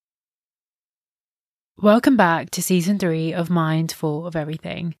Welcome back to season 3 of Mindful of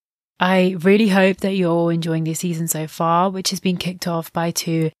Everything. I really hope that you're all enjoying this season so far, which has been kicked off by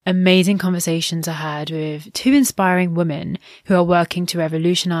 2 amazing conversations I had with 2 inspiring women who are working to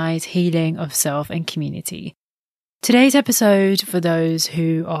revolutionize healing of self and community. Today's episode, for those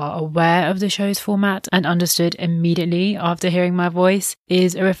who are aware of the show's format and understood immediately after hearing my voice,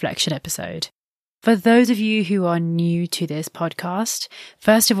 is a reflection episode. For those of you who are new to this podcast,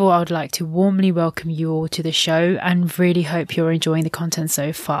 first of all, I would like to warmly welcome you all to the show and really hope you're enjoying the content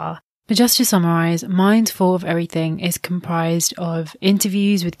so far. But just to summarize, Mindful of Everything is comprised of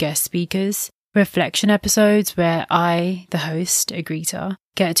interviews with guest speakers, reflection episodes where I, the host, Agrita,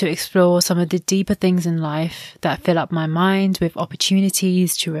 get to explore some of the deeper things in life that fill up my mind with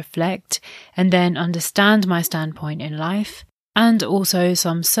opportunities to reflect and then understand my standpoint in life. And also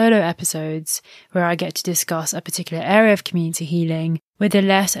some solo episodes where I get to discuss a particular area of community healing with a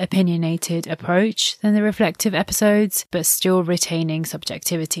less opinionated approach than the reflective episodes, but still retaining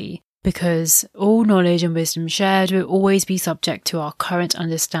subjectivity, because all knowledge and wisdom shared will always be subject to our current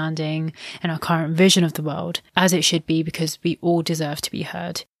understanding and our current vision of the world, as it should be, because we all deserve to be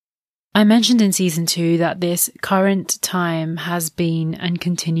heard. I mentioned in season 2 that this current time has been and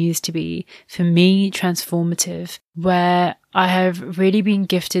continues to be, for me, transformative, where I have really been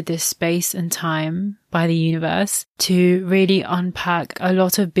gifted this space and time by the universe to really unpack a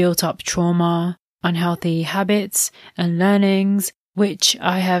lot of built up trauma, unhealthy habits and learnings, which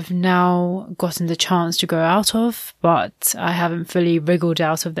I have now gotten the chance to grow out of, but I haven't fully wriggled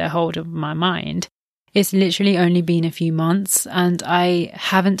out of their hold of my mind. It's literally only been a few months and I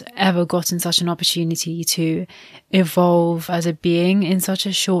haven't ever gotten such an opportunity to evolve as a being in such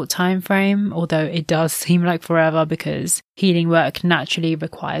a short time frame, although it does seem like forever because healing work naturally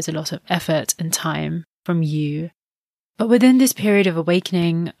requires a lot of effort and time from you. But within this period of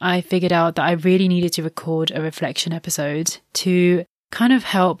awakening, I figured out that I really needed to record a reflection episode to kind of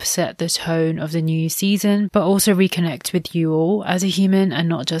help set the tone of the new season, but also reconnect with you all as a human and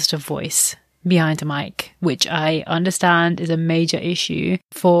not just a voice behind a mic, which I understand is a major issue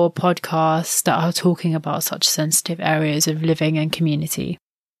for podcasts that are talking about such sensitive areas of living and community.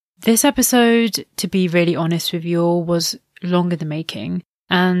 This episode, to be really honest with you all, was long in the making.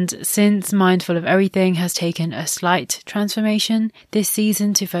 And since Mindful of Everything has taken a slight transformation this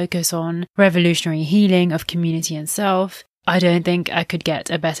season to focus on revolutionary healing of community and self, I don't think I could get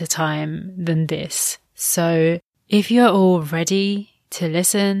a better time than this. So if you're all ready to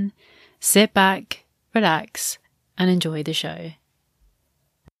listen, sit back, relax, and enjoy the show.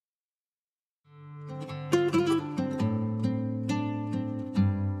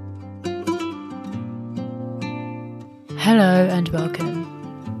 Hello and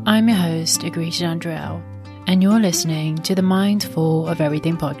welcome. I'm your host, Agrita Andreal, and you're listening to the Mindful of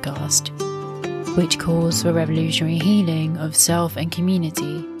Everything podcast, which calls for revolutionary healing of self and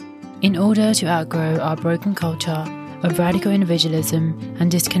community in order to outgrow our broken culture of radical individualism and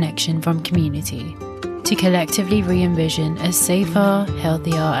disconnection from community, to collectively re-envision a safer,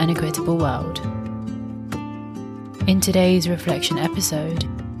 healthier and equitable world. In today's reflection episode,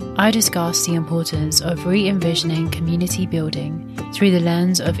 I discuss the importance of re-envisioning community building through the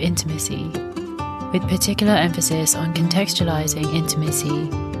lens of intimacy, with particular emphasis on contextualizing intimacy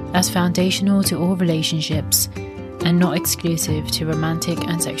as foundational to all relationships and not exclusive to romantic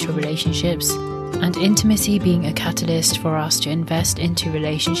and sexual relationships, and intimacy being a catalyst for us to invest into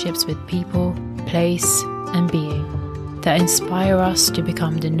relationships with people, place, and being that inspire us to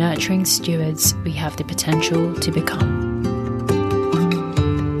become the nurturing stewards we have the potential to become.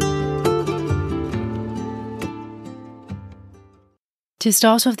 To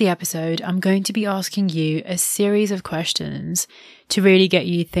start off the episode, I'm going to be asking you a series of questions to really get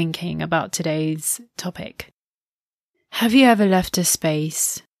you thinking about today's topic. Have you ever left a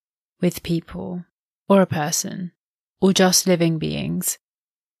space with people, or a person, or just living beings,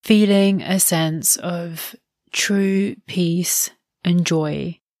 feeling a sense of true peace and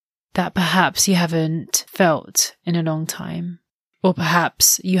joy that perhaps you haven't felt in a long time, or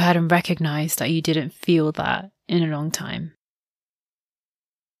perhaps you hadn't recognized that you didn't feel that in a long time?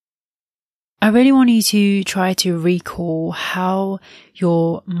 I really want you to try to recall how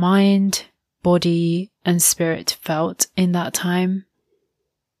your mind, body, and spirit felt in that time.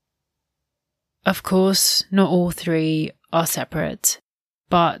 Of course, not all 3 are separate,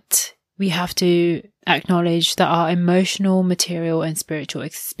 but we have to acknowledge that our emotional, material, and spiritual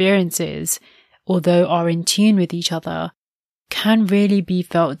experiences, although are in tune with each other, can really be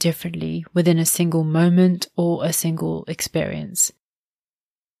felt differently within a single moment or a single experience.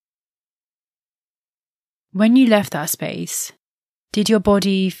 When you left that space, did your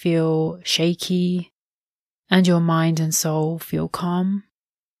body feel shaky, and your mind and soul feel calm?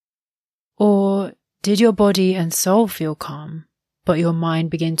 Or did your body and soul feel calm, but your mind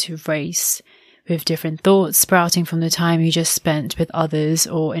begin to race with different thoughts sprouting from the time you just spent with others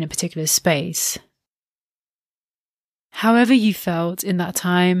or in a particular space? However you felt in that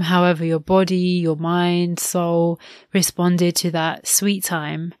time, however your body, your mind, soul responded to that sweet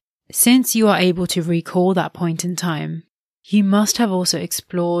time, since you are able to recall that point in time, you must have also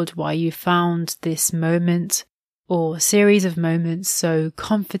explored why you found this moment or series of moments so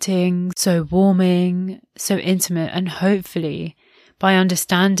comforting, so warming, so intimate, and hopefully, by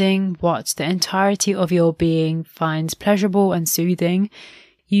understanding what the entirety of your being finds pleasurable and soothing,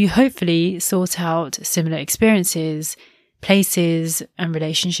 you hopefully sought out similar experiences, places, and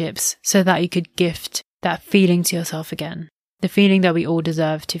relationships so that you could gift that feeling to yourself again. The feeling that we all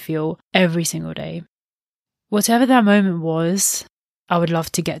deserve to feel every single day. Whatever that moment was, I would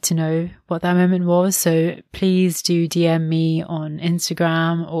love to get to know what that moment was. So please do DM me on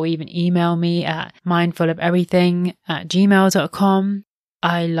Instagram or even email me at mindfuloferything@gmail.com.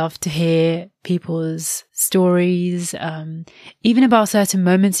 I love to hear people's stories, even about certain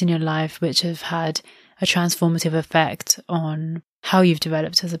moments in your life which have had a transformative effect on how you've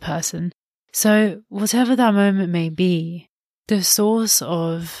developed as a person. So whatever that moment may be, the source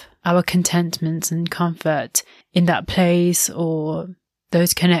of our contentment and comfort in that place or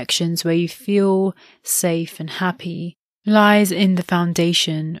those connections where you feel safe and happy lies in the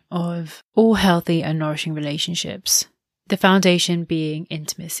foundation of all healthy and nourishing relationships. The foundation being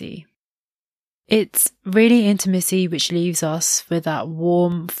intimacy. It's really intimacy which leaves us with that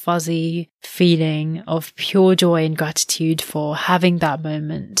warm, fuzzy feeling of pure joy and gratitude for having that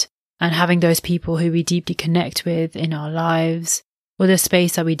moment and having those people who we deeply connect with in our lives or the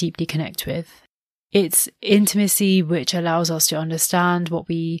space that we deeply connect with. It's intimacy which allows us to understand what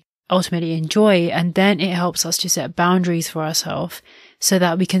we ultimately enjoy, and then it helps us to set boundaries for ourselves so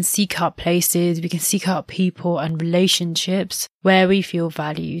that we can seek out places, we can seek out people and relationships where we feel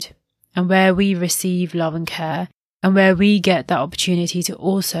valued and where we receive love and care and where we get that opportunity to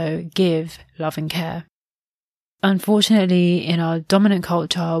also give love and care. Unfortunately, in our dominant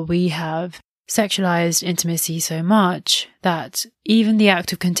culture, we have sexualized intimacy so much that even the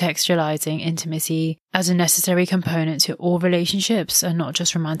act of contextualizing intimacy as a necessary component to all relationships and not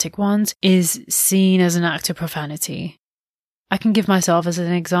just romantic ones is seen as an act of profanity. I can give myself as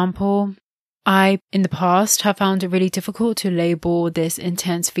an example. I, in the past, have found it really difficult to label this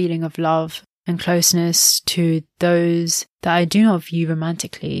intense feeling of love and closeness to those that I do not view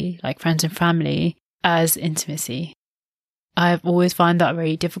romantically, like friends and family, as intimacy. I've always found that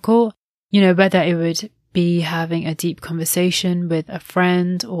very difficult. Whether it would be having a deep conversation with a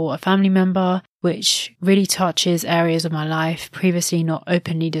friend or a family member, which really touches areas of my life previously not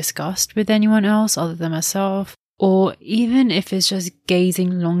openly discussed with anyone else other than myself, or even if it's just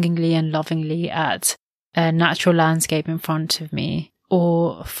gazing longingly and lovingly at a natural landscape in front of me,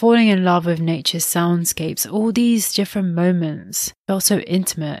 or falling in love with nature's soundscapes. All these different moments felt so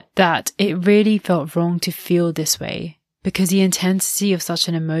intimate that it really felt wrong to feel this way, because the intensity of such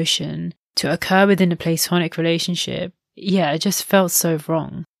an emotion to occur within a platonic relationship, it just felt so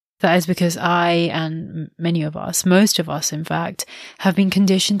wrong. That is because I and many of us, most of us in fact, have been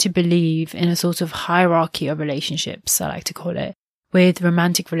conditioned to believe in a sort of hierarchy of relationships, I like to call it, with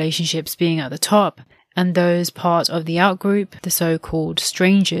romantic relationships being at the top and those part of the outgroup, the so-called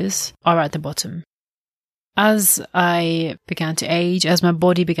strangers, are at the bottom. As I began to age, as my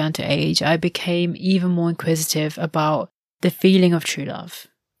body began to age, I became even more inquisitive about the feeling of true love.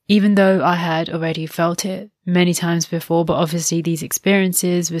 Even though I had already felt it many times before, but obviously these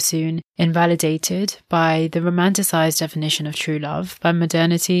experiences were soon invalidated by the romanticized definition of true love, by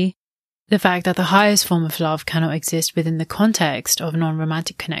modernity, the fact that the highest form of love cannot exist within the context of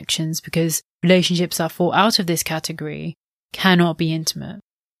non-romantic connections because relationships that fall out of this category cannot be intimate,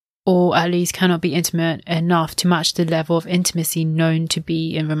 or at least cannot be intimate enough to match the level of intimacy known to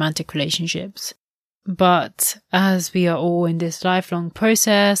be in romantic relationships. But as we are all in this lifelong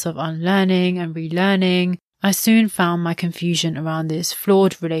process of unlearning and relearning, I soon found my confusion around this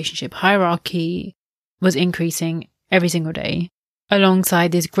flawed relationship hierarchy was increasing every single day,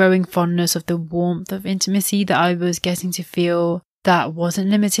 alongside this growing fondness of the warmth of intimacy that I was getting to feel that wasn't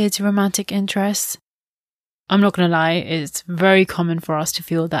limited to romantic interests. I'm not going to lie, it's very common for us to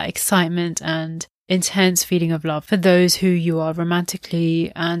feel that excitement and intense feeling of love for those who you are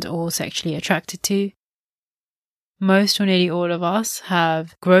romantically and or sexually attracted to. Most or nearly all of us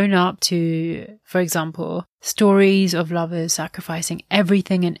have grown up to, for example, stories of lovers sacrificing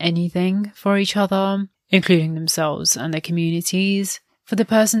everything and anything for each other, including themselves and their communities, for the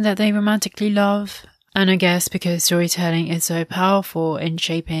person that they romantically love. And I guess because storytelling is so powerful in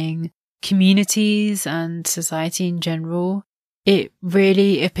shaping communities and society in general, it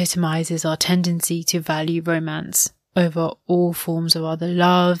really epitomizes our tendency to value romance over all forms of other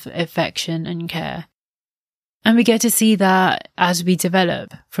love, affection, and care. And we get to see that as we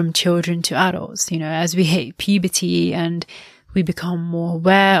develop from children to adults, as we hit puberty and we become more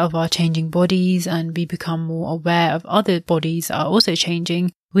aware of our changing bodies and we become more aware of other bodies are also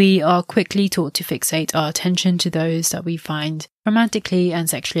changing, we are quickly taught to fixate our attention to those that we find romantically and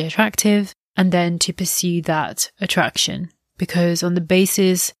sexually attractive, and then to pursue that attraction. Because on the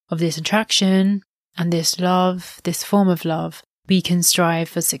basis of this attraction and this love, this form of love, we can strive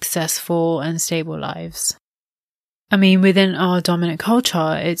for successful and stable lives. I mean, within our dominant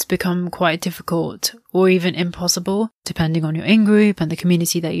culture, it's become quite difficult or even impossible, depending on your in-group and the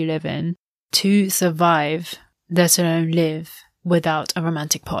community that you live in, to survive, let alone live, without a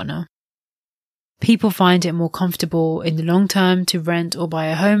romantic partner. People find it more comfortable in the long term to rent or buy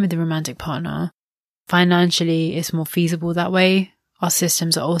a home with a romantic partner. Financially, it's more feasible that way. Our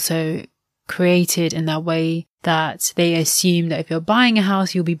systems are also created in that way that they assume that if you're buying a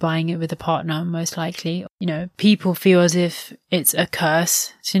house, you'll be buying it with a partner, most likely. People feel as if it's a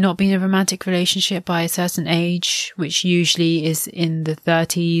curse to not be in a romantic relationship by a certain age, which usually is in the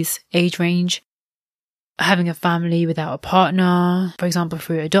 30s age range. Having a family without a partner, for example,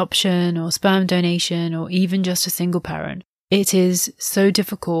 through adoption or sperm donation, or even just a single parent. It is so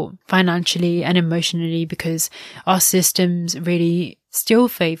difficult financially and emotionally because our systems really still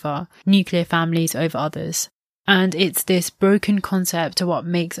favour nuclear families over others. And it's this broken concept of what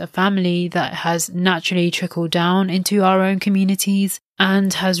makes a family that has naturally trickled down into our own communities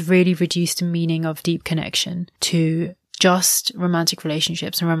and has really reduced the meaning of deep connection to just romantic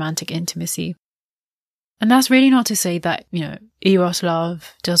relationships and romantic intimacy. And that's really not to say that, Eros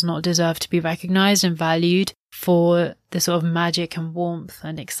love does not deserve to be recognised and valued for the sort of magic and warmth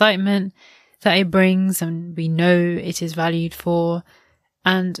and excitement that it brings, and we know it is valued for.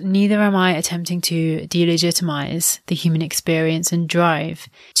 And neither am I attempting to delegitimize the human experience and drive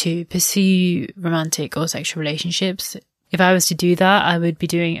to pursue romantic or sexual relationships. If I was to do that, I would be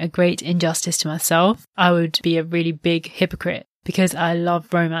doing a great injustice to myself. I would be a really big hypocrite because I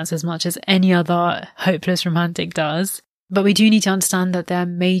love romance as much as any other hopeless romantic does. But we do need to understand that there are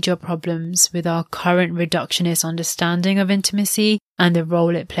major problems with our current reductionist understanding of intimacy and the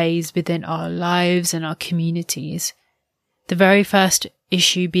role it plays within our lives and our communities. The very first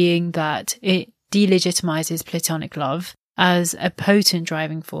issue being that it delegitimizes platonic love as a potent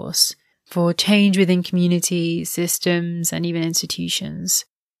driving force for change within communities, systems, and even institutions.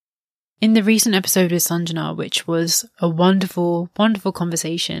 In the recent episode with Sanjana, which was a wonderful, wonderful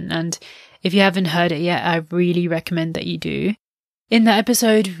conversation, and if you haven't heard it yet, I really recommend that you do. In that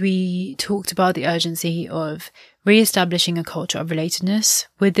episode, we talked about the urgency of re-establishing a culture of relatedness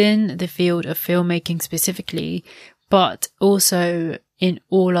within the field of filmmaking specifically, but also in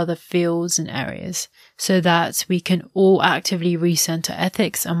all other fields and areas, so that we can all actively recenter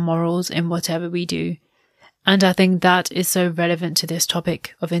ethics and morals in whatever we do. And I think that is so relevant to this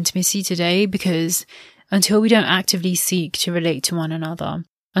topic of intimacy today, because until we don't actively seek to relate to one another,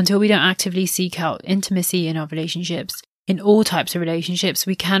 until we don't actively seek out intimacy in our relationships, in all types of relationships,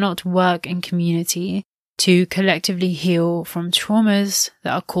 we cannot work in community to collectively heal from traumas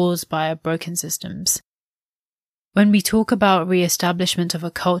that are caused by our broken systems. When we talk about re-establishment of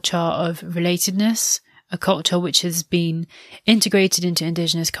a culture of relatedness, a culture which has been integrated into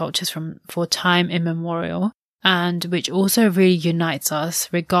indigenous cultures for time immemorial, and which also really unites us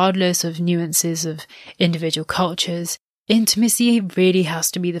regardless of nuances of individual cultures, intimacy really has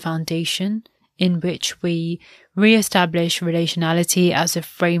to be the foundation in which we re-establish relationality as a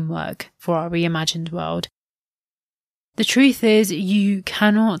framework for our reimagined world. The truth is, you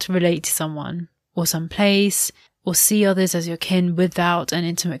cannot relate to someone or some place or see others as your kin without an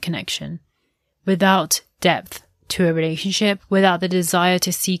intimate connection, without depth to a relationship, without the desire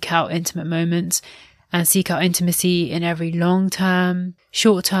to seek out intimate moments and seek out intimacy in every long-term,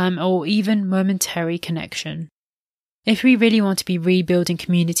 short-term, or even momentary connection. If we really want to be rebuilding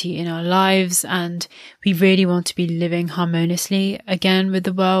community in our lives and we really want to be living harmoniously again with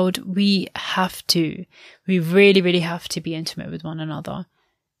the world, we really, really have to be intimate with one another.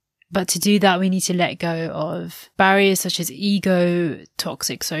 But to do that, we need to let go of barriers such as ego,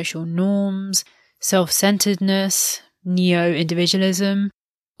 toxic social norms, self-centeredness, neo-individualism,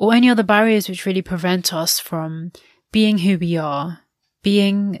 or any other barriers which really prevent us from being who we are,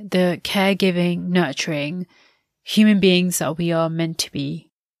 being the caregiving, nurturing human beings that we are meant to be.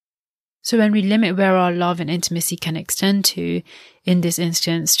 So when we limit where our love and intimacy can extend to, in this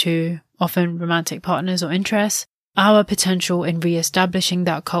instance to often romantic partners or interests, our potential in re-establishing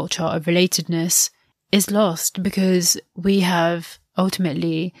that culture of relatedness is lost because we have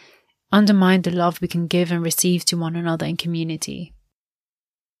ultimately undermined the love we can give and receive to one another in community.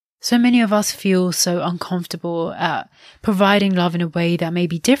 So many of us feel so uncomfortable at providing love in a way that may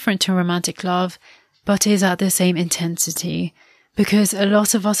be different to romantic love, but is at the same intensity, because a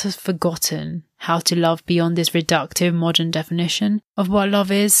lot of us have forgotten how to love beyond this reductive modern definition of what love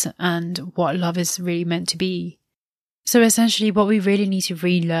is and what love is really meant to be. So essentially what we really need to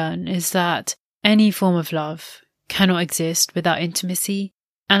relearn is that any form of love cannot exist without intimacy,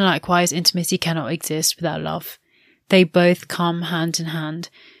 and likewise intimacy cannot exist without love. They both come hand in hand.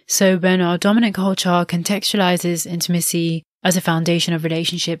 So when our dominant culture contextualizes intimacy as a foundation of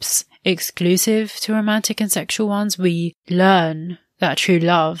relationships exclusive to romantic and sexual ones, we learn that true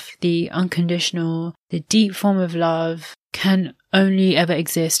love, the unconditional, the deep form of love, can only ever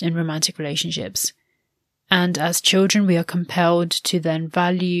exist in romantic relationships. And as children, we are compelled to then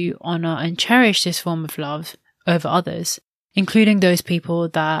value, honor, and cherish this form of love over others, including those people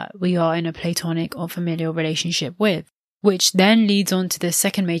that we are in a platonic or familial relationship with, which then leads on to the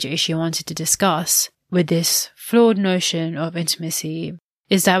second major issue I wanted to discuss with this flawed notion of intimacy,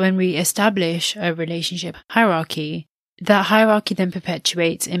 is that when we establish a relationship hierarchy, that hierarchy then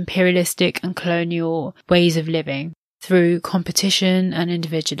perpetuates imperialistic and colonial ways of living through competition and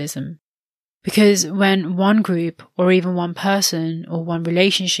individualism. Because when one group or even one person or one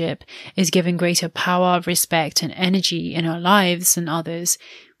relationship is given greater power, respect and energy in our lives than others,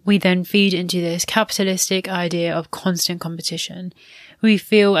 we then feed into this capitalistic idea of constant competition. We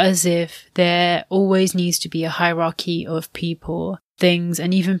feel as if there always needs to be a hierarchy of people, things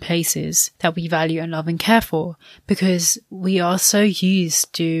and even places that we value and love and care for, because we are so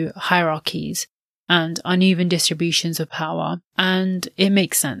used to hierarchies and uneven distributions of power, and it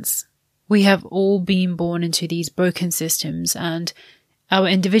makes sense. We have all been born into these broken systems, and our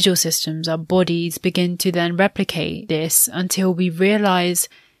individual systems, our bodies, begin to then replicate this until we realize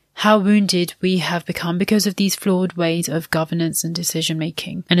how wounded we have become because of these flawed ways of governance and decision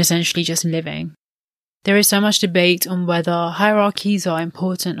making, and essentially just living. There is so much debate on whether hierarchies are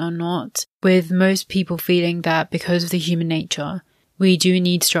important or not, with most people feeling that because of the human nature, we do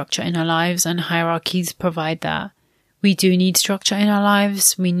need structure in our lives and hierarchies provide that. We do need structure in our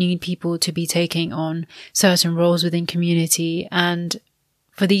lives. We need people to be taking on certain roles within community. And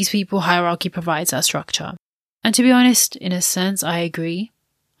for these people, hierarchy provides that structure. And to be honest, in a sense, I agree.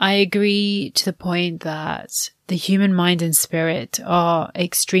 I agree to the point that the human mind and spirit are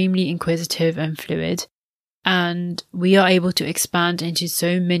extremely inquisitive and fluid. And we are able to expand into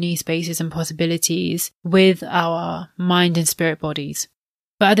so many spaces and possibilities with our mind and spirit bodies.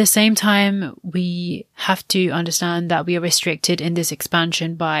 But at the same time, we have to understand that we are restricted in this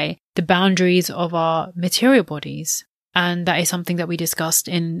expansion by the boundaries of our material bodies. And that is something that we discussed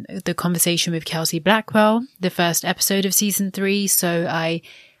in the conversation with Kelsey Blackwell, the first episode of season 3. So I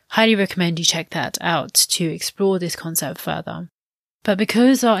highly recommend you check that out to explore this concept further. But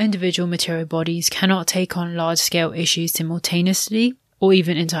because our individual material bodies cannot take on large-scale issues simultaneously, or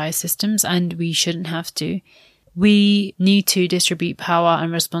even entire systems, and we shouldn't have to, we need to distribute power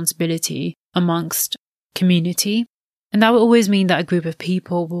and responsibility amongst community. And that will always mean that a group of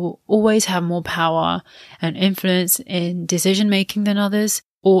people will always have more power and influence in decision making than others,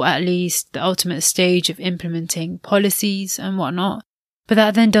 or at least the ultimate stage of implementing policies and whatnot. But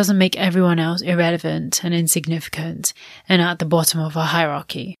that then doesn't make everyone else irrelevant and insignificant and at the bottom of a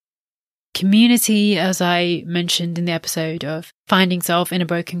hierarchy. Community, as I mentioned in the episode of Finding Self in a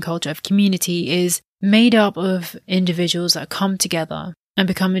Broken Culture of Community, is made up of individuals that come together and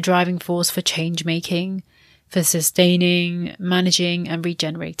become a driving force for change making, for sustaining, managing, and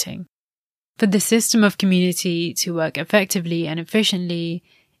regenerating. For the system of community to work effectively and efficiently,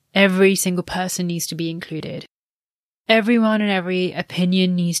 every single person needs to be included. Everyone and every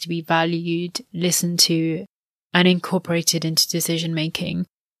opinion needs to be valued, listened to, and incorporated into decision making.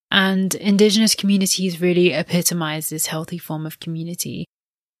 And Indigenous communities really epitomize this healthy form of community.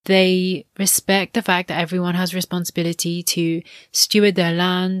 They respect the fact that everyone has responsibility to steward their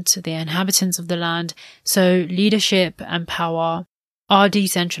land, the inhabitants of the land, so leadership and power are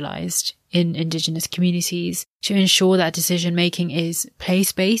decentralized in Indigenous communities to ensure that decision-making is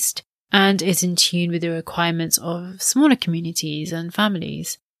place-based and is in tune with the requirements of smaller communities and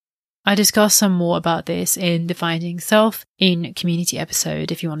families. I discuss some more about this in the Finding Self in Community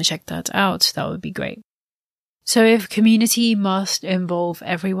episode. If you want to check that out, that would be great. So if community must involve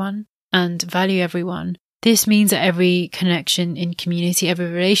everyone and value everyone, This means that every connection in community, every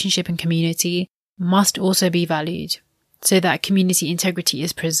relationship in community must also be valued so that community integrity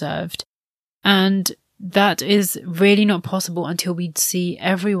is preserved. And that is really not possible until we see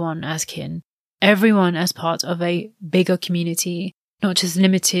everyone as kin, everyone as part of a bigger community, not just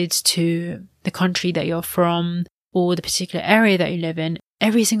limited to the country that you're from or the particular area that you live in.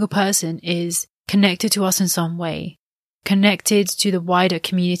 Every single person is connected to us in some way, connected to the wider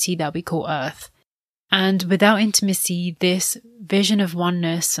community that we call Earth. And without intimacy, this vision of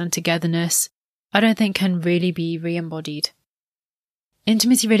oneness and togetherness, I don't think can really be re-embodied.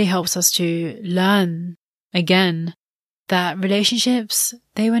 Intimacy really helps us to learn, again, that relationships,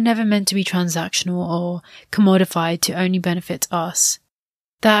 they were never meant to be transactional or commodified to only benefit us.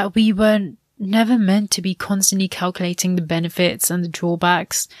 That we were never meant to be constantly calculating the benefits and the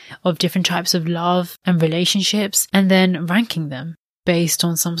drawbacks of different types of love and relationships and then ranking them based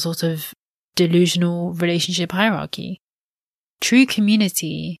on some sort of delusional relationship hierarchy. True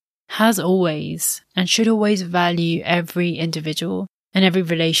community has always and should always value every individual and every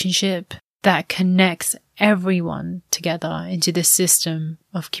relationship that connects everyone together into the system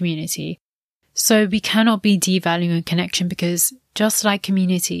of community. So we cannot be devaluing a connection because just like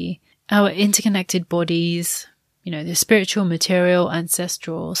community, our interconnected bodies, the spiritual, material,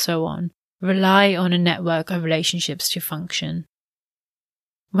 ancestral, so on, rely on a network of relationships to function.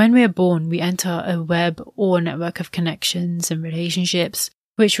 When we are born, we enter a web or network of connections and relationships,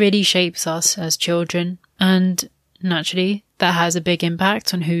 which really shapes us as children, and naturally, that has a big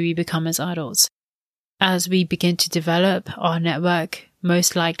impact on who we become as adults. As we begin to develop, our network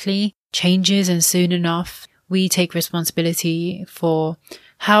most likely changes, and soon enough, we take responsibility for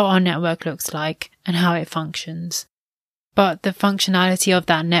how our network looks like and how it functions. But the functionality of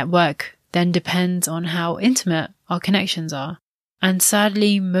that network then depends on how intimate our connections are. And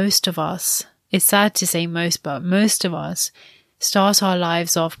sadly, most of us, it's sad to say most, but most of us start our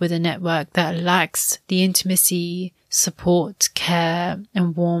lives off with a network that lacks the intimacy, support, care,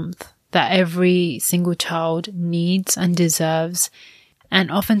 and warmth that every single child needs and deserves. And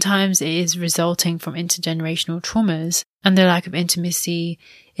oftentimes it is resulting from intergenerational traumas and the lack of intimacy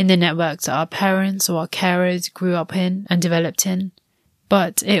in the networks that our parents or our carers grew up in and developed in.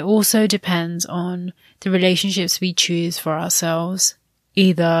 But it also depends on the relationships we choose for ourselves,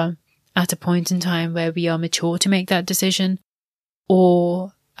 either at a point in time where we are mature to make that decision,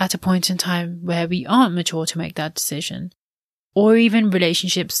 or at a point in time where we aren't mature to make that decision, or even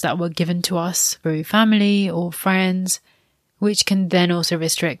relationships that were given to us through family or friends, which can then also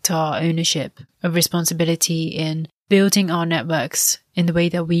restrict our ownership of responsibility in building our networks in the way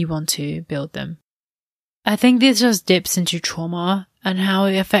that we want to build them. I think this just dips into trauma and how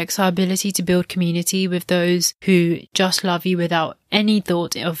it affects our ability to build community with those who just love you without any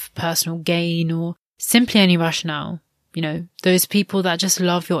thought of personal gain or simply any rationale. Those people that just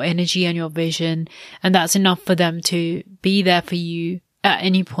love your energy and your vision, and that's enough for them to be there for you at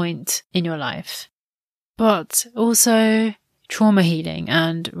any point in your life. But also trauma healing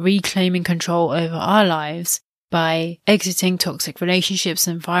and reclaiming control over our lives by exiting toxic relationships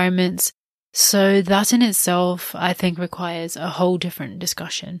and environments. So that in itself, I think, requires a whole different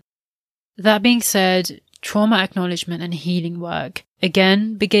discussion. That being said, trauma acknowledgement and healing work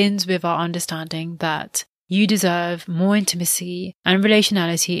again begins with our understanding that you deserve more intimacy and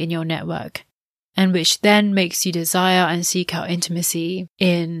relationality in your network, and which then makes you desire and seek out intimacy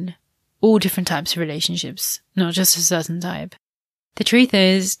in all different types of relationships, not just a certain type. The truth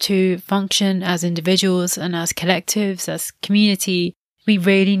is, to function as individuals and as collectives, as community, we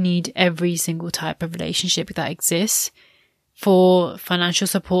really need every single type of relationship that exists for financial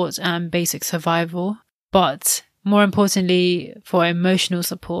support and basic survival, but more importantly, for emotional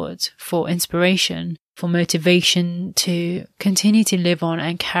support, for inspiration, for motivation to continue to live on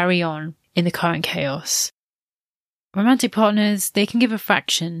and carry on in the current chaos. Romantic partners, they can give a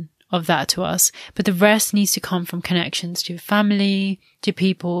fraction of that to us, but the rest needs to come from connections to family, to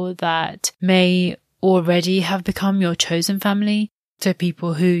people that may already have become your chosen family, to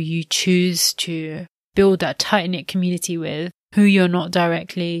people who you choose to build that tight-knit community with, who you're not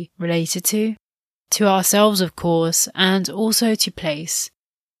directly related to ourselves, of course, and also to place.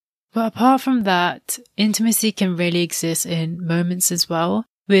 But apart from that, intimacy can really exist in moments as well,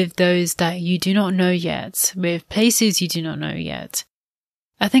 with those that you do not know yet, with places you do not know yet.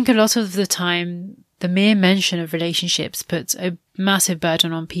 I think a lot of the time, the mere mention of relationships puts a massive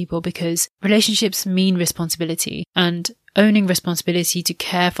burden on people because relationships mean responsibility, and owning responsibility to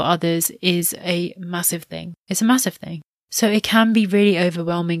care for others is a massive thing. It's a massive thing. So it can be really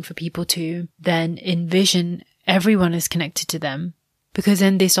overwhelming for people to then envision everyone is connected to them, because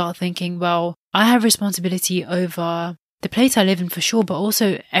then they start thinking, well, I have responsibility over the place I live in for sure, but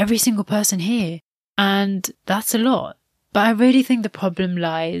also every single person here. And that's a lot. But I really think the problem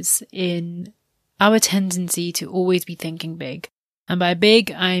lies in our tendency to always be thinking big. And by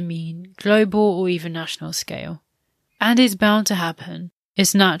big, I mean global or even national scale. And it's bound to happen.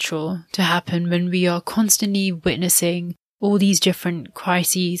 It's natural to happen when we are constantly witnessing all these different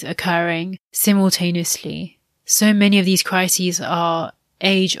crises occurring simultaneously. So many of these crises are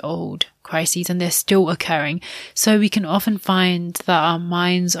age-old crises and they're still occurring. So we can often find that our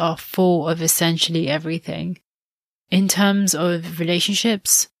minds are full of essentially everything. In terms of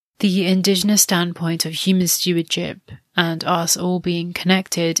relationships, the indigenous standpoint of human stewardship and us all being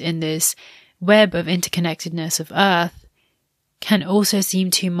connected in this web of interconnectedness of Earth can also seem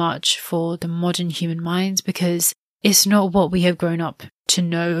too much for the modern human minds because it's not what we have grown up to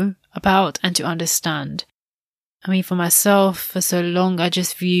know about and to understand. I mean, for myself, for so long, I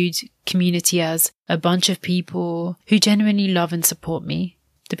just viewed community as a bunch of people who genuinely love and support me,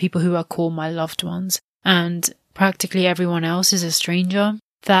 the people who I call my loved ones, and practically everyone else is a stranger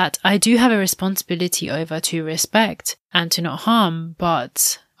that I do have a responsibility over to respect and to not harm,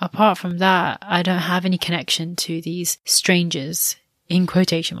 but apart from that, I don't have any connection to these strangers, in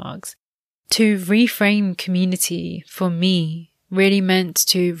quotation marks. To reframe community, for me, really meant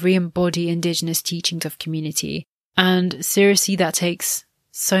to re-embody indigenous teachings of community. And seriously, that takes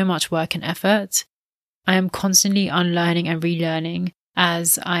so much work and effort. I am constantly unlearning and relearning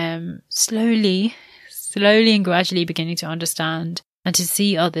as I am slowly and gradually beginning to understand and to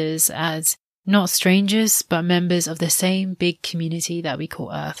see others as not strangers, but members of the same big community that we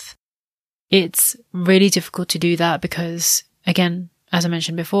call Earth. It's really difficult to do that because, again, as I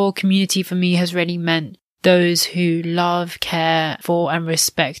mentioned before, community for me has really meant those who love, care for, and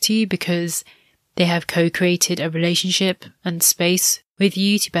respect you because they have co-created a relationship and space with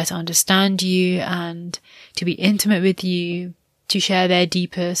you to better understand you and to be intimate with you, to share their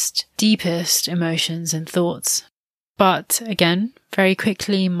deepest emotions and thoughts. But again, very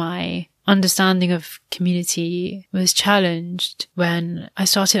quickly, my understanding of community was challenged when I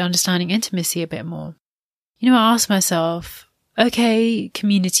started understanding intimacy a bit more. I asked myself, okay,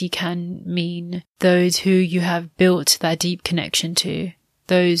 community can mean those who you have built that deep connection to,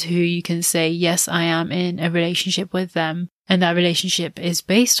 those who you can say, yes, I am in a relationship with them, and that relationship is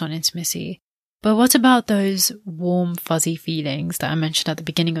based on intimacy. But what about those warm, fuzzy feelings that I mentioned at the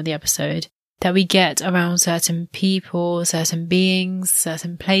beginning of the episode that we get around certain people, certain beings,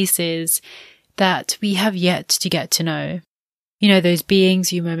 certain places that we have yet to get to know? Those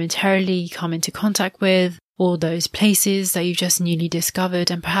beings you momentarily come into contact with, or those places that you've just newly discovered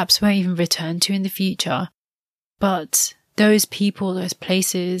and perhaps won't even return to in the future. But those people, those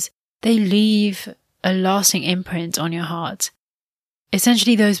places, they leave a lasting imprint on your heart.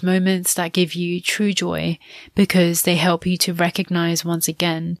 Essentially those moments that give you true joy because they help you to recognize once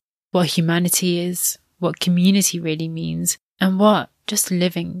again what humanity is, what community really means, and what just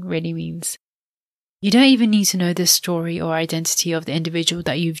living really means. You don't even need to know the story or identity of the individual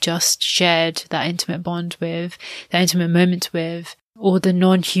that you've just shared that intimate bond with, that intimate moment with, or the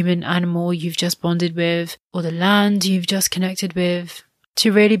non-human animal you've just bonded with, or the land you've just connected with,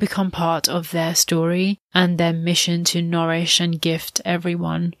 to really become part of their story and their mission to nourish and gift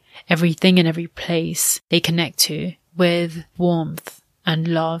everyone, everything and every place they connect to with warmth and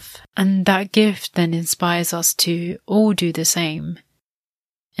love. And that gift then inspires us to all do the same.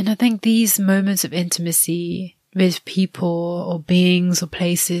 And I think these moments of intimacy with people or beings or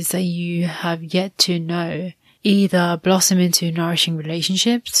places that you have yet to know either blossom into nourishing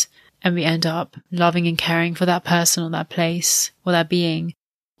relationships and we end up loving and caring for that person or that place or that being,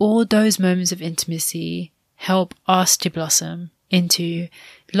 or those moments of intimacy help us to blossom into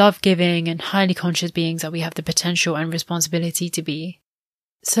love-giving and highly conscious beings that we have the potential and responsibility to be.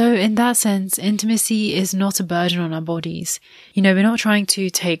 So in that sense, intimacy is not a burden on our bodies. We're not trying to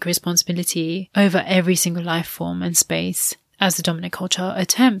take responsibility over every single life form and space, as the dominant culture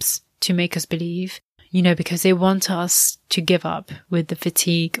attempts to make us believe, because they want us to give up with the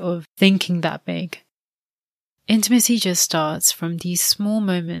fatigue of thinking that big. Intimacy just starts from these small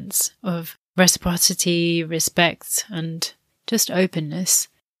moments of reciprocity, respect, and just openness.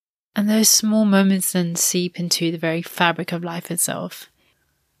 And those small moments then seep into the very fabric of life itself.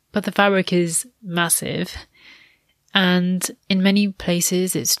 But the fabric is massive, and in many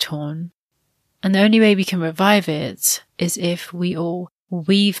places it's torn. And the only way we can revive it is if we all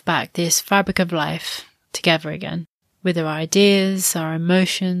weave back this fabric of life together again, with our ideas, our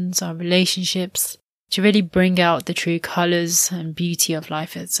emotions, our relationships, to really bring out the true colours and beauty of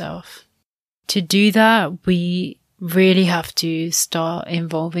life itself. To do that, we really have to start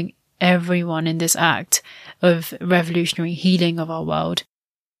involving everyone in this act of revolutionary healing of our world.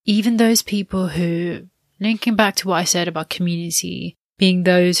 Even those people who, linking back to what I said about community, being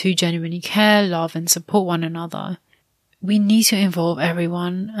those who genuinely care, love and support one another, we need to involve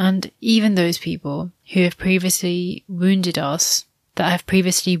everyone, and even those people who have previously wounded us, that have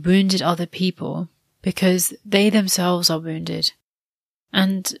previously wounded other people, because they themselves are wounded.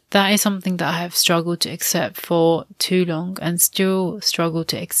 And that is something that I have struggled to accept for too long and still struggle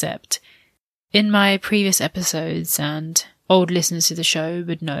to accept. In my previous episodes, and old listeners to the show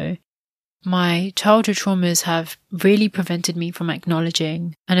would know, my childhood traumas have really prevented me from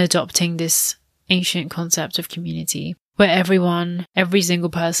acknowledging and adopting this ancient concept of community, where everyone, every single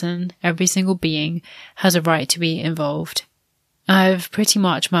person, every single being has a right to be involved. I've pretty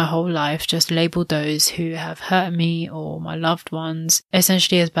much my whole life just labelled those who have hurt me or my loved ones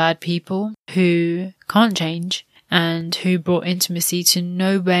essentially as bad people who can't change and who brought intimacy to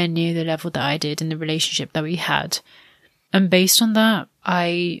nowhere near the level that I did in the relationship that we had. And based on that,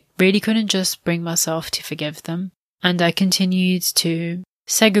 I really couldn't just bring myself to forgive them. And I continued to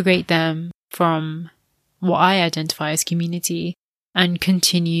segregate them from what I identify as community and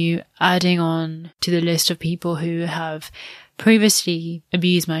continue adding on to the list of people who have previously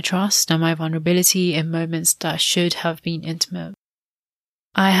abused my trust and my vulnerability in moments that should have been intimate.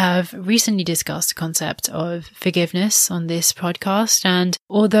 I have recently discussed the concept of forgiveness on this podcast, and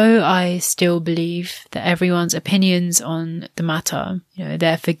although I still believe that everyone's opinions on the matter,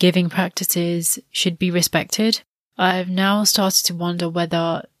 their forgiving practices should be respected, I've now started to wonder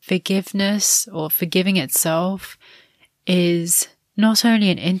whether forgiveness or forgiving itself is not only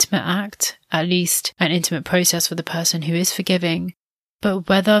an intimate act, at least an intimate process for the person who is forgiving, but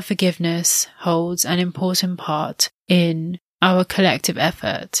whether forgiveness holds an important part in our collective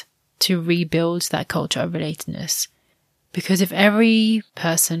effort to rebuild that culture of relatedness. Because if every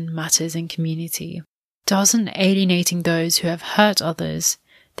person matters in community, doesn't alienating those who have hurt others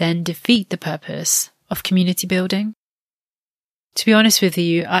then defeat the purpose of community building? To be honest with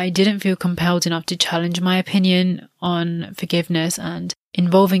you, I didn't feel compelled enough to challenge my opinion on forgiveness and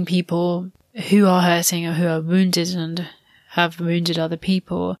involving people who are hurting or who are wounded and have wounded other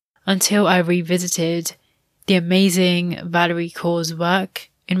people until I revisited the amazing Valerie Kaur's work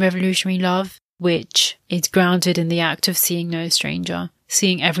in Revolutionary Love, which is grounded in the act of seeing no stranger,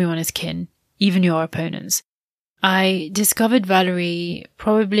 seeing everyone as kin, even your opponents. I discovered Valerie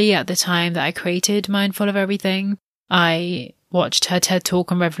probably at the time that I created Mindful of Everything. I watched her TED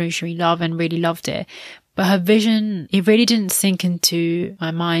Talk on Revolutionary Love and really loved it. But her vision, it really didn't sink into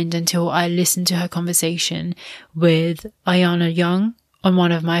my mind until I listened to her conversation with Ayana Young on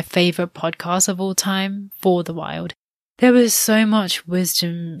one of my favourite podcasts of all time, For the Wild. There was so much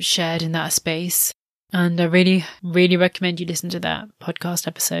wisdom shared in that space, and I really, really recommend you listen to that podcast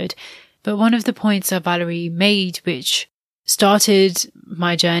episode. But one of the points that Valerie made, which started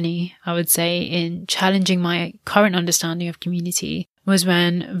my journey, I would say, in challenging my current understanding of community, was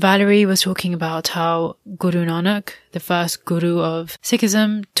when Valerie was talking about how Guru Nanak, the first guru of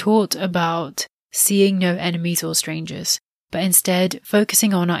Sikhism, taught about seeing no enemies or strangers, but instead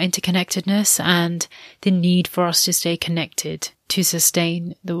focusing on our interconnectedness and the need for us to stay connected to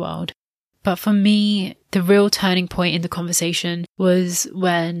sustain the world. But for me, the real turning point in the conversation was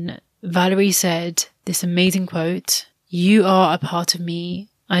when Valerie said this amazing quote, "You are a part of me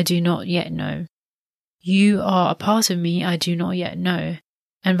I do not yet know. You are a part of me I do not yet know."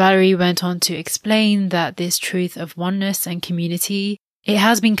 And Valerie went on to explain that this truth of oneness and community, it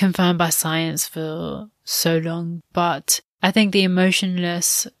has been confirmed by science for so long, but I think the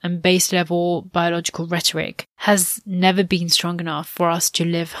emotionless and base level biological rhetoric has never been strong enough for us to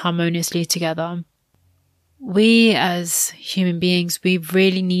live harmoniously together. We as human beings, we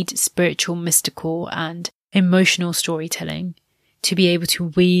really need spiritual, mystical and emotional storytelling to be able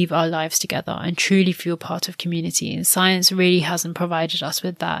to weave our lives together and truly feel part of community. And science really hasn't provided us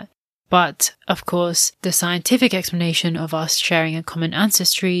with that. But of course, the scientific explanation of us sharing a common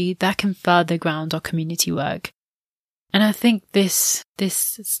ancestry, that can further ground our community work. And I think this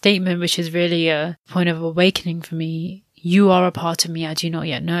statement, which is really a point of awakening for me, you are a part of me I do not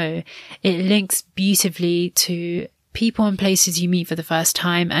yet know, it links beautifully to people and places you meet for the first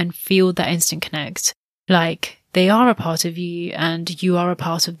time and feel that instant connect. Like they are a part of you and you are a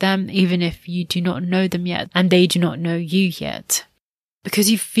part of them, even if you do not know them yet and they do not know you yet.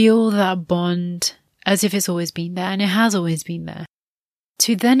 Because you feel that bond as if it's always been there, and it has always been there.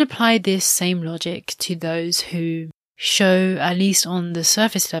 To then apply this same logic to those who show, at least on the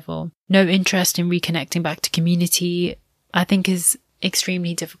surface level, no interest in reconnecting back to community, I think is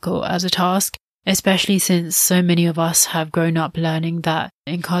extremely difficult as a task. especially since so many of us have grown up learning that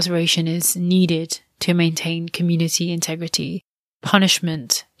incarceration is needed to maintain community integrity.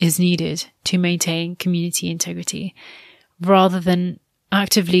 Punishment is needed to maintain community integrity, rather than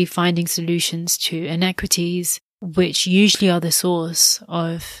actively finding solutions to inequities, which usually are the source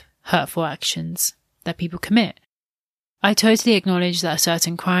of hurtful actions that people commit. I totally acknowledge that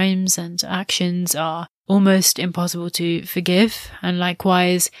certain crimes and actions are almost impossible to forgive, and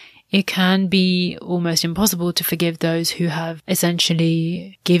likewise, it can be almost impossible to forgive those who have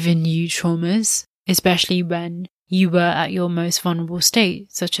essentially given you traumas, especially when you were at your most vulnerable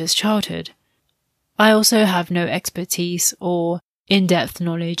state, such as childhood. I also have no expertise or in-depth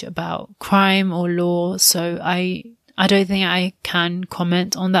knowledge about crime or law, so I don't think I can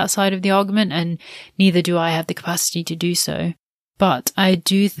comment on that side of the argument, and neither do I have the capacity to do so. But I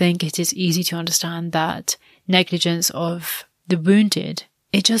do think it is easy to understand that negligence of the wounded,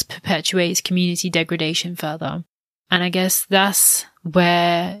 it just perpetuates community degradation further. And I guess that's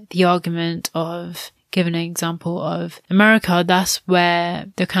where the argument of, given an example of America, that's where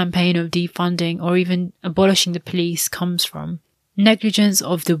the campaign of defunding or even abolishing the police comes from. Negligence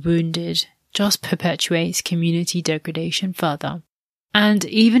of the wounded just perpetuates community degradation further. And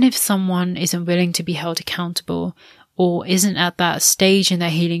even if someone isn't willing to be held accountable or isn't at that stage in their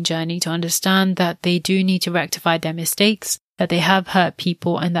healing journey to understand that they do need to rectify their mistakes, that they have hurt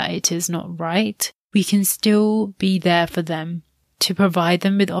people and that it is not right, we can still be there for them to provide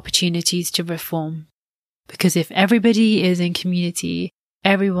them with opportunities to reform. Because if everybody is in community,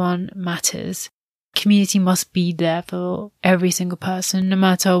 everyone matters. Community must be there for every single person, no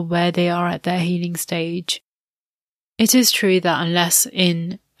matter where they are at their healing stage. It is true that unless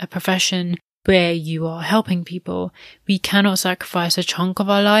in a profession where you are helping people, we cannot sacrifice a chunk of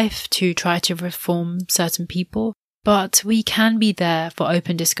our life to try to reform certain people, but we can be there for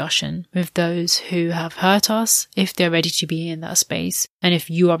open discussion with those who have hurt us if they're ready to be in that space, and if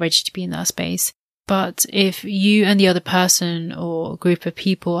you are ready to be in that space. But if you and the other person or group of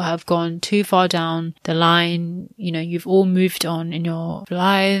people have gone too far down the line, you've all moved on in your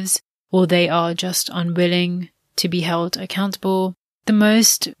lives, or they are just unwilling to be held accountable, the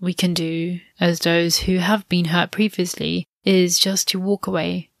most we can do as those who have been hurt previously is just to walk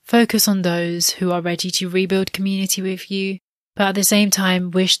away, focus on those who are ready to rebuild community with you, but at the same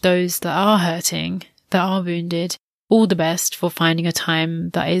time wish those that are hurting, that are wounded, all the best for finding a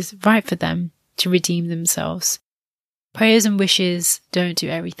time that is right for them to redeem themselves. Prayers and wishes don't do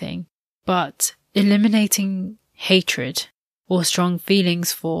everything, but eliminating hatred or strong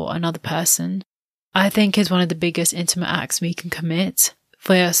feelings for another person, I think, is one of the biggest intimate acts we can commit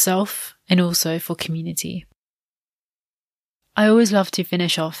for yourself and also for community. I always love to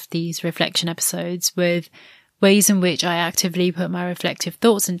finish off these reflection episodes with ways in which I actively put my reflective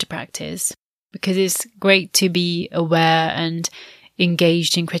thoughts into practice, because it's great to be aware and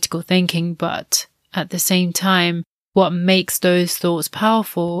engaged in critical thinking, but at the same time, what makes those thoughts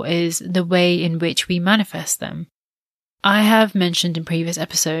powerful is the way in which we manifest them. I have mentioned in previous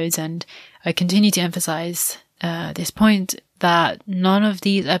episodes, and I continue to emphasize this point, that none of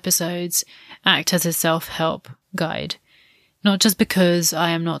these episodes act as a self-help guide. Not just because I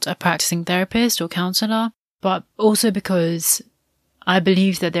am not a practicing therapist or counselor, but also because I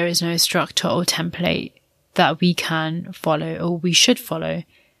believe that there is no structure or template that we can follow or we should follow.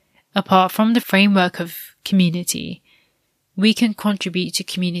 Apart from the framework of community, we can contribute to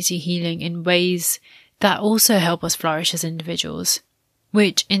community healing in ways that also help us flourish as individuals,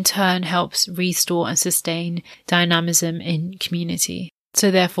 which in turn helps restore and sustain dynamism in community.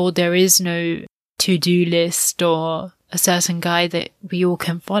 So therefore, there is no to-do list or a certain guide that we all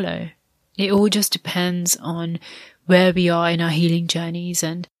can follow. It all just depends on where we are in our healing journeys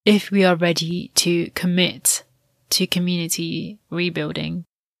and if we are ready to commit to community rebuilding.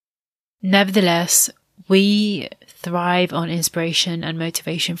 Nevertheless, we thrive on inspiration and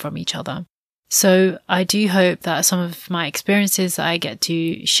motivation from each other. So I do hope that some of my experiences that I get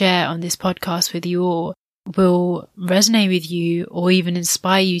to share on this podcast with you all will resonate with you or even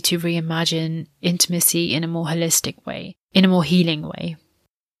inspire you to reimagine intimacy in a more holistic way, in a more healing way.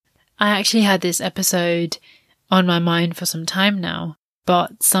 I actually had this episode on my mind for some time now,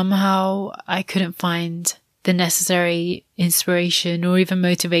 but somehow I couldn't find the necessary inspiration or even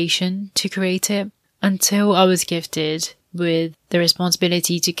motivation to create it until I was gifted with the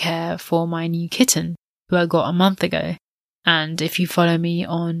responsibility to care for my new kitten, who I got a month ago. And if you follow me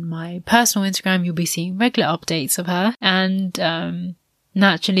on my personal Instagram, you'll be seeing regular updates of her. And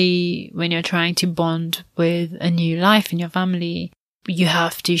naturally, when you're trying to bond with a new life in your family, you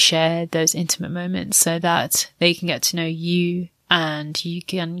have to share those intimate moments so that they can get to know you and you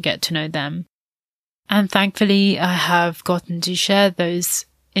can get to know them. And thankfully, I have gotten to share those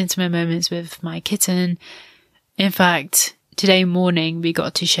intimate moments with my kitten. In fact, today morning we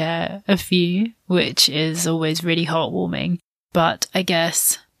got to share a few, which is always really heartwarming. But I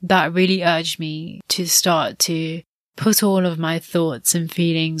guess that really urged me to start to put all of my thoughts and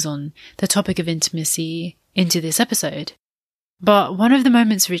feelings on the topic of intimacy into this episode. But one of the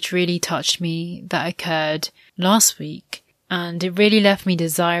moments which really touched me that occurred last week, and it really left me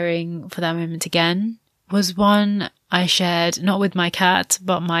desiring for that moment again, was one I shared not with my cat,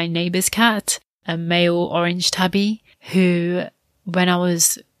 but my neighbour's cat, a male orange tabby, who, when I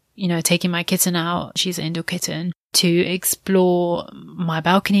was, taking my kitten out, she's an indoor kitten, to explore my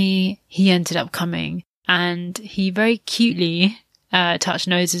balcony, he ended up coming and he very cutely touched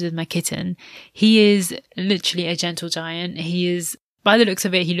noses with my kitten. He is literally a gentle giant. He is, by the looks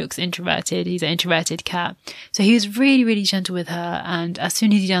of it, he looks introverted. He's an introverted cat. So he was really, really gentle with her. And as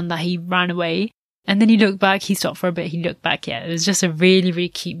soon as he done that, he ran away. And then he looked back, he stopped for a bit, he looked back. Yeah, it was just a really, really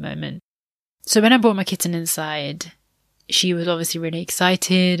cute moment. So when I brought my kitten inside, she was obviously really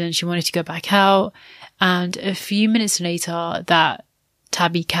excited and she wanted to go back out. And a few minutes later, that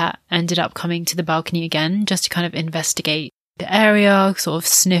tabby cat ended up coming to the balcony again, just to kind of investigate the area, sort of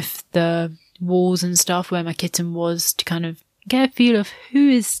sniff the walls and stuff where my kitten was, to kind of get a feel of who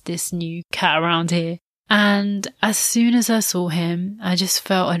is this new cat around here. And as soon as I saw him, I just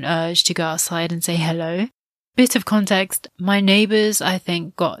felt an urge to go outside and say hello. Bit of context, my neighbours, I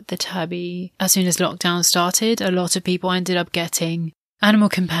think, got the tabby as soon as lockdown started. A lot of people ended up getting animal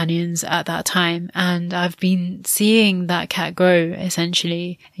companions at that time, and I've been seeing that cat grow,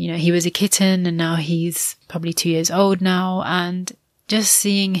 essentially. He was a kitten and now he's probably 2 years old now, and just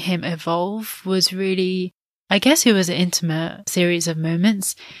seeing him evolve was really, I guess it was an intimate series of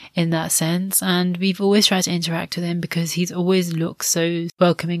moments in that sense. And we've always tried to interact with him because he's always looked so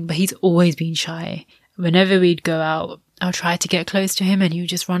welcoming, but he's always been shy. Whenever we'd go out, I'll try to get close to him and he would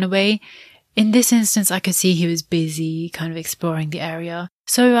just run away. In this instance, I could see he was busy kind of exploring the area.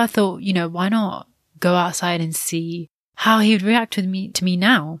 So I thought, why not go outside and see how he would react to me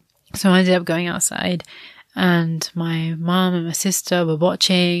now? So I ended up going outside. And my mum and my sister were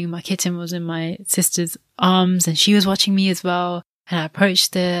watching. My kitten was in my sister's arms and she was watching me as well. And I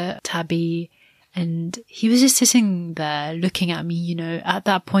approached the tabby and he was just sitting there looking at me. At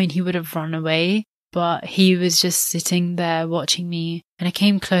that point he would have run away, but he was just sitting there watching me. And I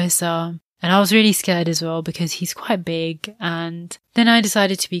came closer and I was really scared as well because he's quite big. And then I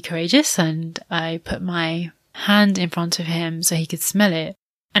decided to be courageous and I put my hand in front of him so he could smell it.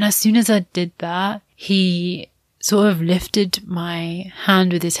 And as soon as I did that, he sort of lifted my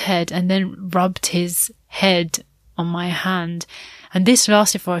hand with his head and then rubbed his head on my hand. And this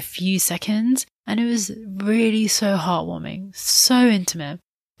lasted for a few seconds and it was really so heartwarming, so intimate.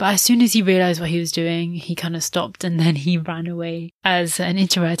 But as soon as he realized what he was doing, he kind of stopped and then he ran away, as an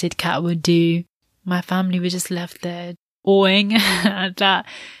introverted cat would do. My family were just left there awing at that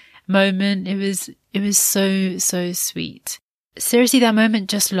moment. It was so, so sweet. Seriously, that moment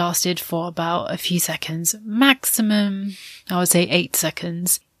just lasted for about a few seconds, maximum, I would say 8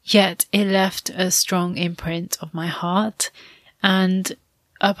 seconds. Yet it left a strong imprint of my heart. And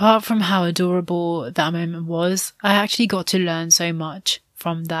apart from how adorable that moment was, I actually got to learn so much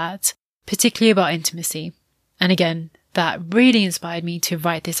from that, particularly about intimacy. And again, that really inspired me to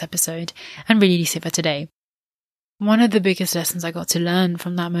write this episode and release it for today. One of the biggest lessons I got to learn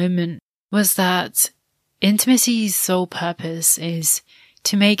from that moment was that intimacy's sole purpose is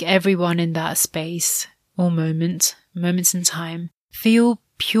to make everyone in that space or moments in time, feel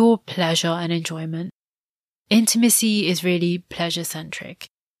pure pleasure and enjoyment. Intimacy is really pleasure-centric.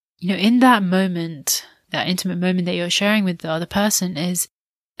 In that moment, that intimate moment that you're sharing with the other person is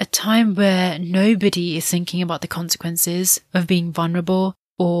a time where nobody is thinking about the consequences of being vulnerable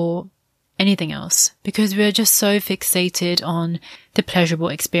or anything else, because we're just so fixated on the pleasurable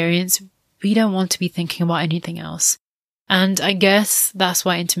experience. We don't want to be thinking about anything else. And I guess that's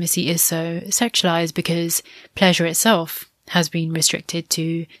why intimacy is so sexualized, because pleasure itself has been restricted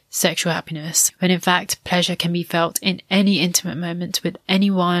to sexual happiness, when in fact pleasure can be felt in any intimate moment with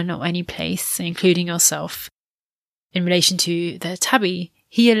anyone or any place, including yourself. In relation to the tabby,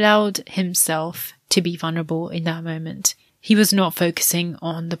 he allowed himself to be vulnerable in that moment. He was not focusing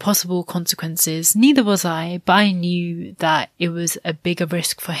on the possible consequences, neither was I, but I knew that it was a bigger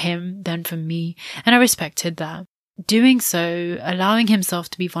risk for him than for me, and I respected that. Doing so, allowing himself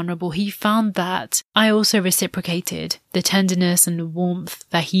to be vulnerable, he found that I also reciprocated the tenderness and the warmth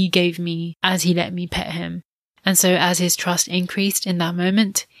that he gave me as he let me pet him. And so as his trust increased in that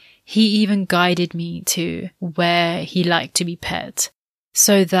moment, he even guided me to where he liked to be pet,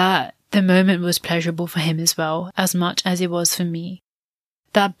 so that the moment was pleasurable for him as well, as much as it was for me.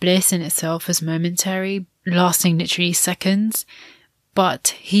 That bliss in itself was momentary, lasting literally seconds, but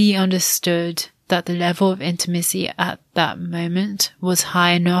he understood that the level of intimacy at that moment was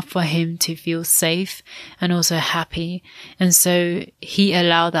high enough for him to feel safe and also happy, and so he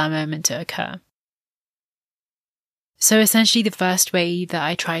allowed that moment to occur. So essentially the first way that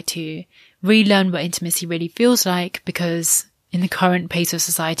I try to relearn what intimacy really feels like, because in the current pace of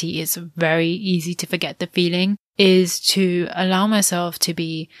society it's very easy to forget the feeling, is to allow myself to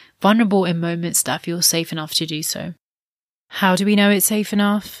be vulnerable in moments that feel safe enough to do so. How do we know it's safe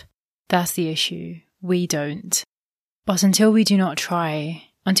enough? That's the issue. We don't. But until we do not try,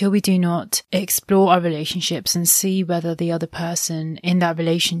 until we do not explore our relationships and see whether the other person in that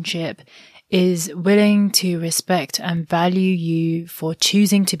relationship is willing to respect and value you for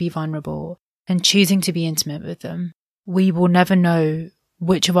choosing to be vulnerable and choosing to be intimate with them, we will never know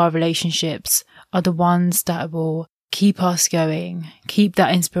which of our relationships are the ones that will keep us going, keep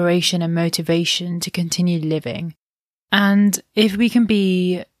that inspiration and motivation to continue living. And if we can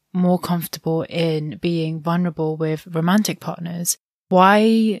be more comfortable in being vulnerable with romantic partners,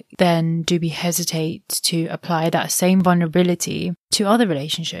 why then do we hesitate to apply that same vulnerability to other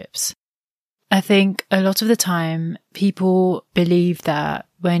relationships? I think a lot of the time people believe that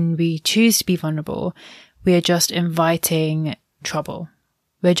when we choose to be vulnerable, we are just inviting trouble.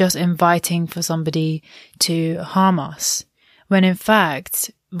 We're just inviting for somebody to harm us. When in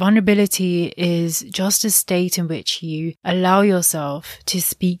fact, vulnerability is just a state in which you allow yourself to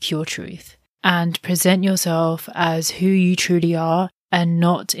speak your truth and present yourself as who you truly are and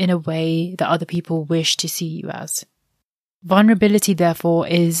not in a way that other people wish to see you as. Vulnerability, therefore,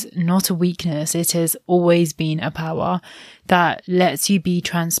 is not a weakness. It has always been a power that lets you be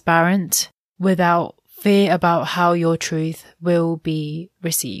transparent without fear about how your truth will be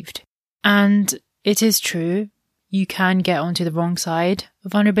received. And it is true, you can get onto the wrong side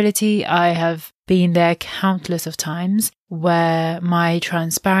of vulnerability. I have been there countless of times where my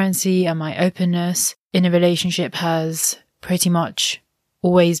transparency and my openness in a relationship has pretty much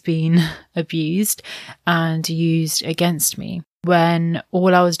always been abused and used against me, when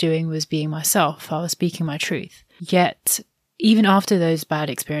all I was doing was being myself. I was speaking my truth. Yet, even after those bad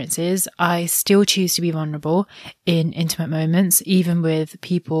experiences, I still choose to be vulnerable in intimate moments, even with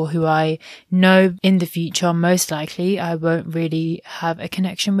people who I know in the future, most likely, I won't really have a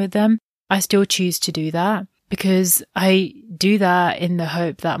connection with them. I still choose to do that because I do that in the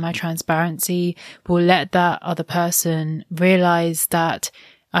hope that my transparency will let that other person realize that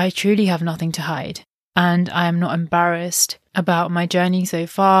I truly have nothing to hide and I am not embarrassed about my journey so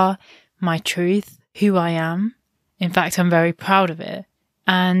far, my truth, who I am. In fact, I'm very proud of it.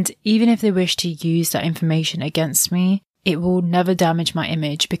 And even if they wish to use that information against me, it will never damage my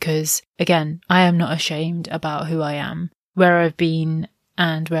image because, again, I am not ashamed about who I am, where I've been,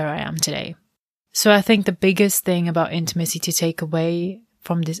 and where I am today. So I think the biggest thing about intimacy to take away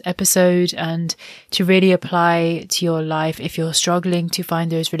from this episode and to really apply to your life if you're struggling to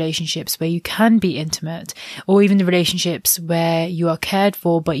find those relationships where you can be intimate, or even the relationships where you are cared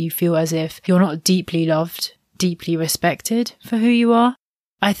for but you feel as if you're not deeply loved, deeply respected for who you are,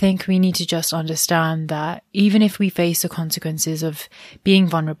 I think we need to just understand that even if we face the consequences of being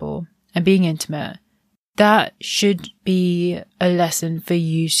vulnerable and being intimate, that should be a lesson for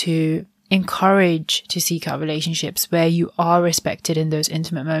you to encourage to seek out relationships where you are respected in those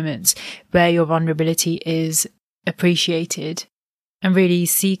intimate moments, where your vulnerability is appreciated, and really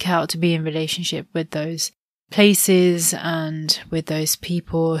seek out to be in relationship with those places and with those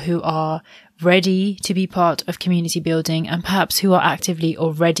people who are ready to be part of community building and perhaps who are actively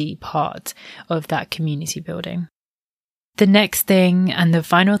already part of that community building. The next thing and the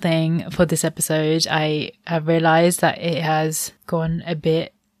final thing for this episode, I have realized that it has gone a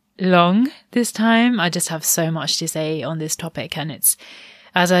bit long this time. I just have so much to say on this topic, and it's,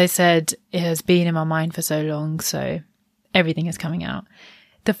 as I said, it has been in my mind for so long, so everything is coming out.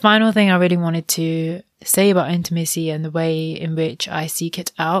 The final thing I really wanted to say about intimacy and the way in which I seek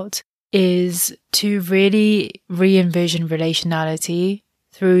it out is to really re-envision relationality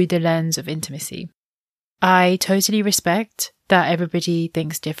through the lens of intimacy. I totally respect that everybody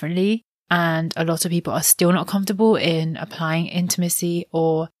thinks differently, and a lot of people are still not comfortable in applying intimacy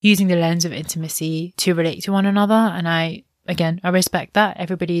or using the lens of intimacy to relate to one another. And I respect that.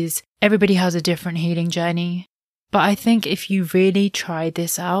 Everybody has a different healing journey. But I think if you really try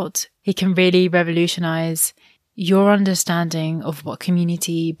this out, it can really revolutionize your understanding of what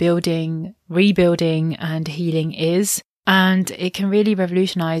community building, rebuilding, and healing is. And it can really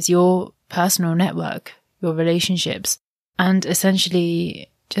revolutionize your personal network, your relationships, and essentially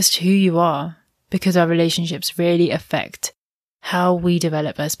just who you are, because our relationships really affect how we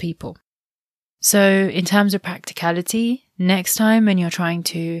develop as people. So in terms of practicality, next time when you're trying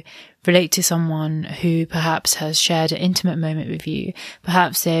to relate to someone who perhaps has shared an intimate moment with you,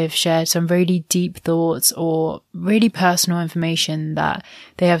 perhaps they've shared some really deep thoughts or really personal information that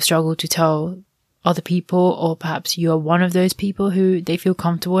they have struggled to tell other people, or perhaps you are one of those people who they feel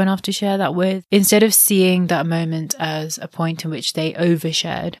comfortable enough to share that with, instead of seeing that moment as a point in which they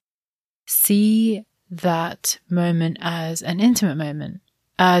overshared, see that moment as an intimate moment,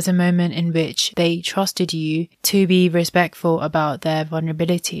 as a moment in which they trusted you to be respectful about their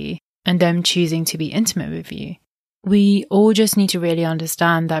vulnerability and them choosing to be intimate with you. We all just need to really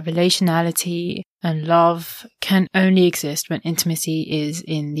understand that relationality and love can only exist when intimacy is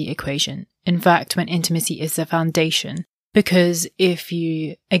in the equation. In fact, when intimacy is the foundation. Because if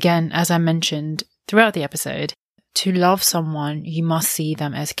you, again, as I mentioned throughout the episode, to love someone, you must see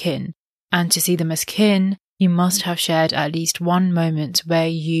them as kin. And to see them as kin, you must have shared at least one moment where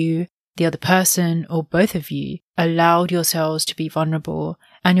you, the other person, or both of you, allowed yourselves to be vulnerable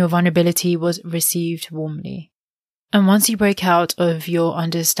and your vulnerability was received warmly. And once you break out of your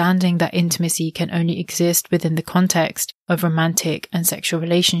understanding that intimacy can only exist within the context of romantic and sexual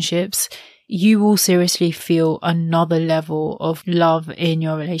relationships, you will seriously feel another level of love in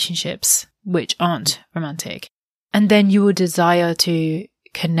your relationships, which aren't romantic. And then you will desire to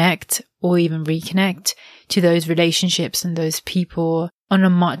connect or even reconnect to those relationships and those people on a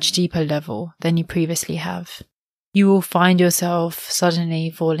much deeper level than you previously have. You will find yourself suddenly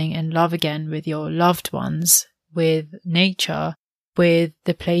falling in love again with your loved ones, with nature, with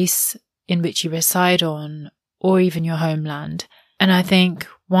the place in which you reside on, or even your homeland. And I think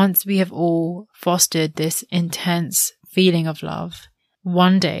once we have all fostered this intense feeling of love,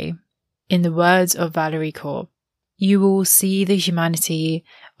 one day, in the words of Valerie Kaur, you will see the humanity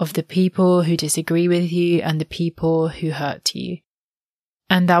of the people who disagree with you and the people who hurt you.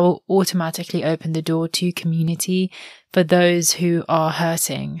 And that will automatically open the door to community for those who are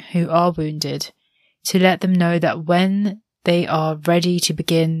hurting, who are wounded, to let them know that when they are ready to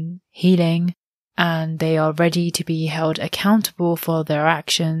begin healing and they are ready to be held accountable for their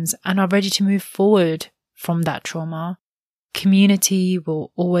actions and are ready to move forward from that trauma, community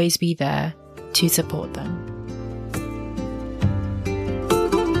will always be there to support them.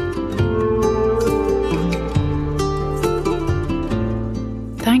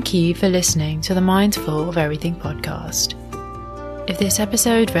 Thank you for listening to the Mindful of Everything podcast. If this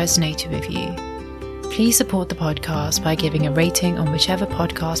episode resonated with you, please support the podcast by giving a rating on whichever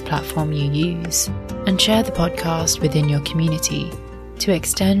podcast platform you use, and share the podcast within your community to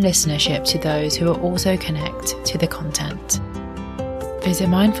extend listenership to those who will also connect to the content. Visit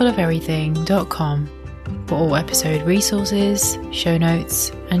mindfuloferything.com for all episode resources, show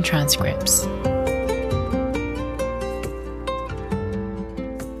notes, and transcripts.